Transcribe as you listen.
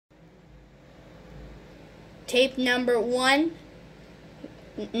tape number 1.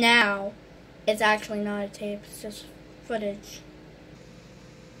 Now, it's actually not a tape, it's just footage.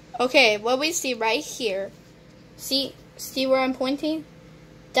 Okay, what we see right here, see where I'm pointing?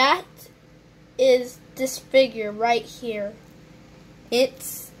 That is this figure right here.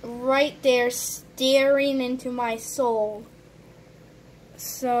 It's right there staring into my soul.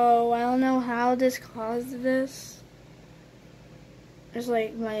 So, I don't know how this caused this. There's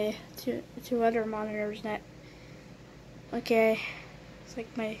like my two other monitors that, okay, it's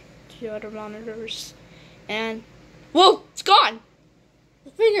like my 2 other monitors, and, whoa, it's gone!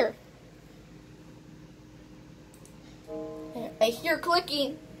 The figure! I hear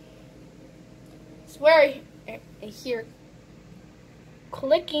clicking. I swear I hear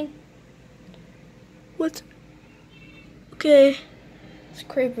clicking. What? Okay. It's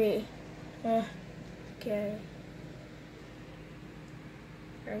creepy. Okay.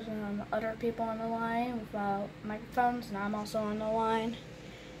 There's other people on the line without microphones, and I'm also on the line.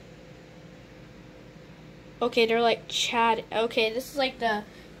 Okay, they're like chatting. Okay, this is like the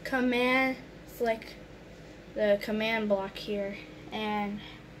command. It's like the command block here, and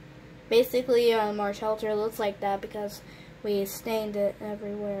basically our shelter looks like that because we stained it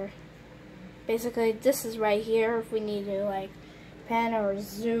everywhere. Basically, this is right here if we need to like pan or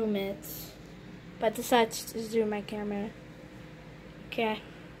zoom it, but I decided to zoom my camera. Okay,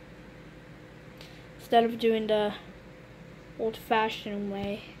 instead of doing the old-fashioned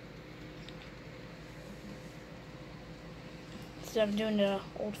way. Instead of doing the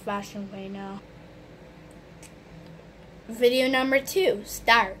old-fashioned way now. Video number 2,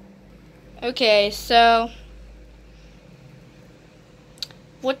 start. Okay, so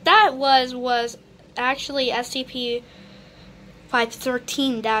what that was actually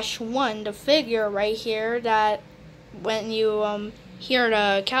SCP-513-1, the figure right here that when you hear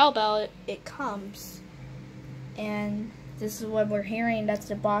the cowbell, it comes. And this is what we're hearing. That's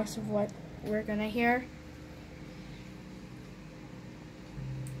the box of what we're gonna hear.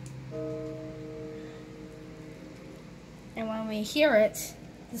 And when we hear it,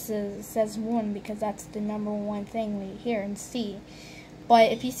 it says 1 because that's the number 1 thing we hear and see.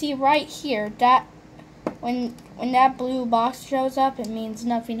 But if you see right here, that when that blue box shows up, it means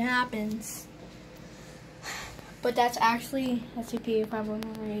nothing happens. But that's actually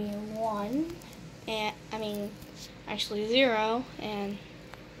SCP-513-1, and actually 0, and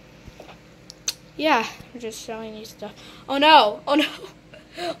yeah, we're just showing you stuff. Oh no! Oh no!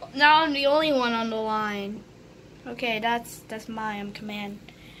 Now I'm the only one on the line. Okay, that's my command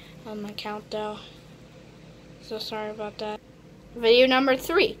on my account though. So sorry about that. Video number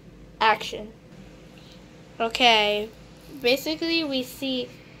 3, action. Okay, basically we see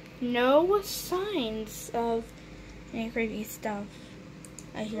no signs of any creepy stuff.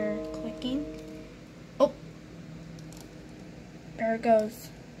 I hear clicking. Oh, there it goes.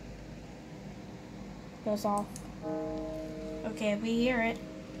 Goes off. Okay, we hear it.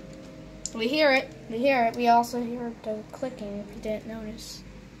 We hear it. We hear it. We also hear the clicking if you didn't notice.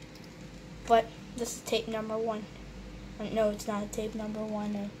 But this is tape number 1. No, it's not tape number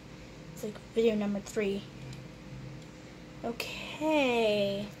 1. It's like video number 3.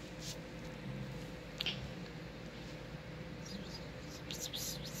 Okay.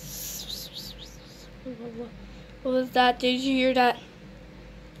 What was that? Did you hear that?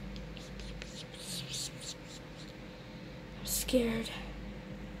 I'm scared.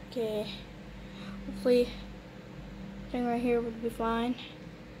 Okay. Hopefully, thing right here would be fine.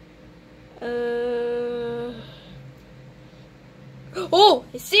 Oh,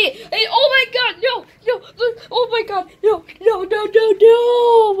 I see it. Hey, oh my God, no, oh my God, no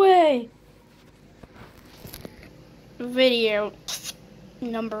way. Video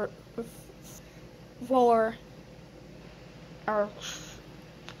number 4.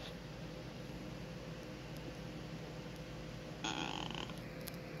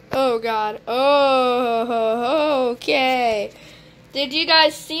 Oh God. Oh, okay. Did you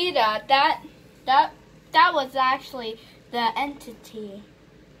guys see that? That was actually the entity.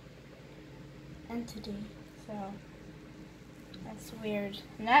 So that's weird.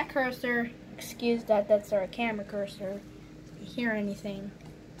 And that cursor, excuse that, that's our camera cursor. If you hear anything.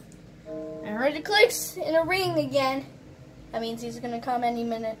 I heard the clicks in a ring again. That means he's gonna come any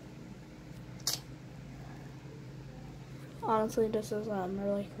minute. Honestly, this is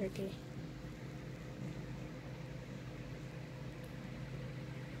really creepy.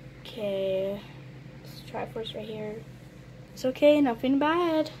 Okay, let's try first right here. It's okay, nothing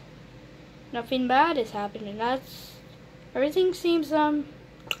bad. Nothing bad is happening. Everything seems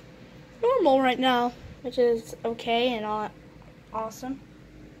normal right now, which is okay and awesome.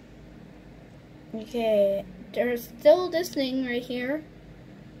 Okay, there's still this thing right here,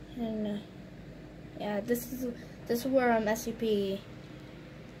 and yeah, this is where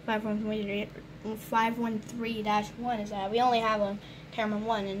SCP-513-1 is at. We only have a camera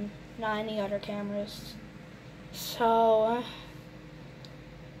 1 and not any other cameras. So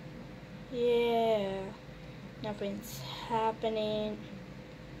yeah, nothing's happening.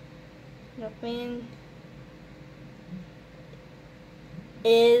 Nothing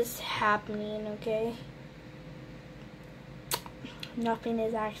is happening, okay? Nothing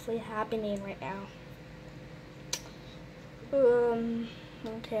is actually happening right now.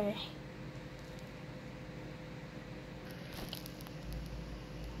 Okay.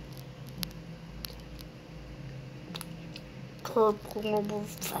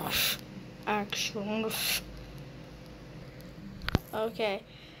 Actions. Okay.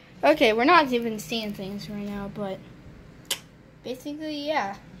 Okay, we're not even seeing things right now, but basically,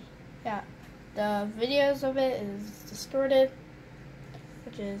 yeah. The videos of it is distorted,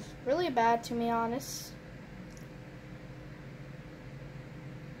 which is really bad, to be honest.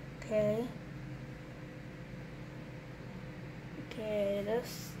 Okay. Okay,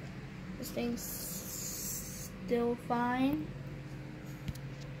 this thing's still fine.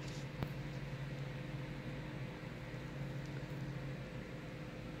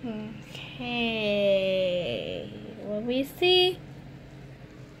 Okay, what we see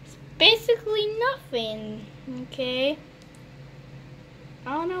is basically nothing, okay?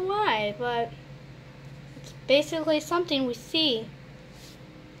 I don't know why, but it's basically something we see.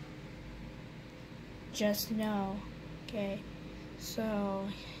 Just know, okay? So,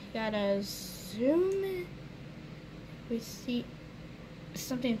 gotta zoom in. We see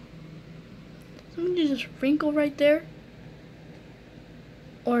something just wrinkle right there.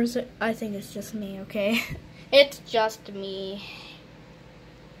 Or is it? I think it's just me, okay? It's just me.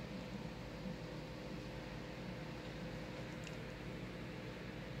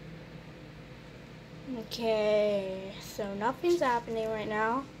 Okay, so nothing's happening right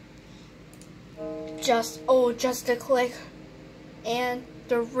now. Just a click. And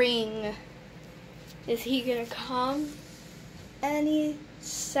the ring. Is he gonna come any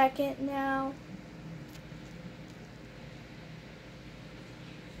second now?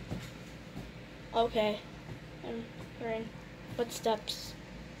 Okay, I'm hearing footsteps.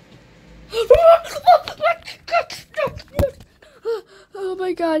 Oh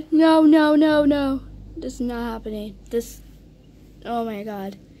my god, no. This is not happening. Oh my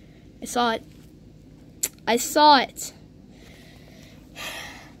god. I saw it.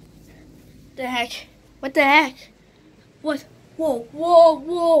 The heck? What the heck? What?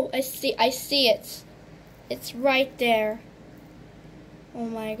 Whoa. I see it. It's right there. Oh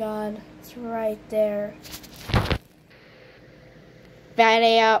my god. It's right there. Bad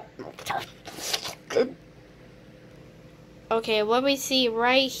out. Okay, what we see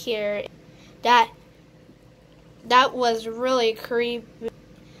right here, that was really creepy.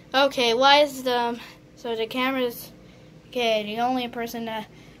 Okay, so the camera's, okay, the only person that,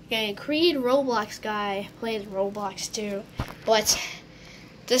 okay, Creed Roblox guy plays Roblox too, but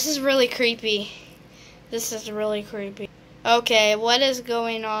this is really creepy. Okay, what is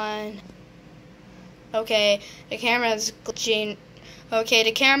going on? Okay, the camera is glitching. Okay,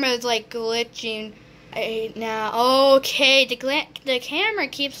 the camera is like glitching right now. Okay, the camera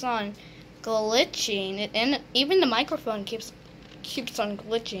keeps on glitching, and even the microphone keeps on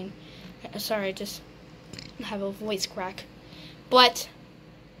glitching. Sorry, just have a voice crack. But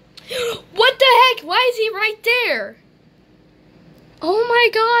what the heck? Why is he right there? Oh my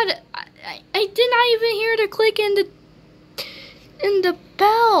god! I did not even hear the click in the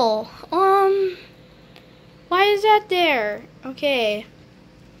bell. Why is that there? Okay.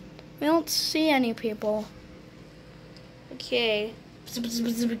 We don't see any people. Okay.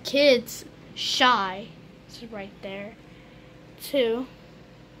 Kids. Shy. It's right there. 2.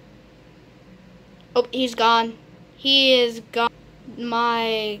 Oh, he's gone. He is gone.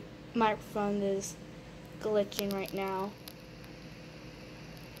 My microphone is glitching right now.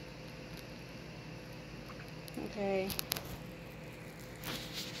 Okay.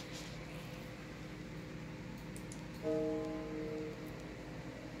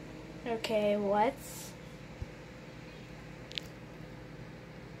 Okay, what?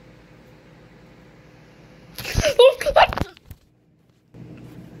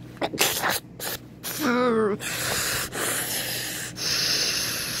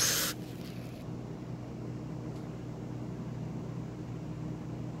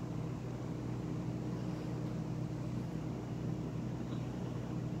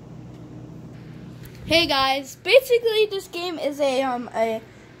 Hey guys, basically this game is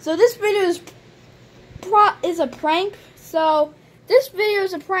so this video is is a prank. So this video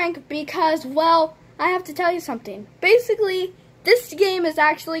is a prank because, well, I have to tell you something. Basically, this game is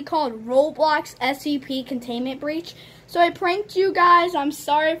actually called Roblox SCP Containment Breach. So I pranked you guys. I'm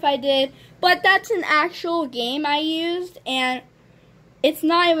sorry if I did, but that's an actual game I used, and it's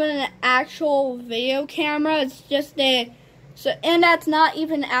not even an actual video camera. It's just and that's not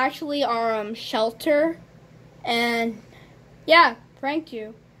even actually our shelter. And yeah, pranked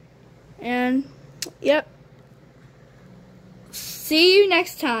you. And yep. See you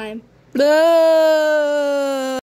next time.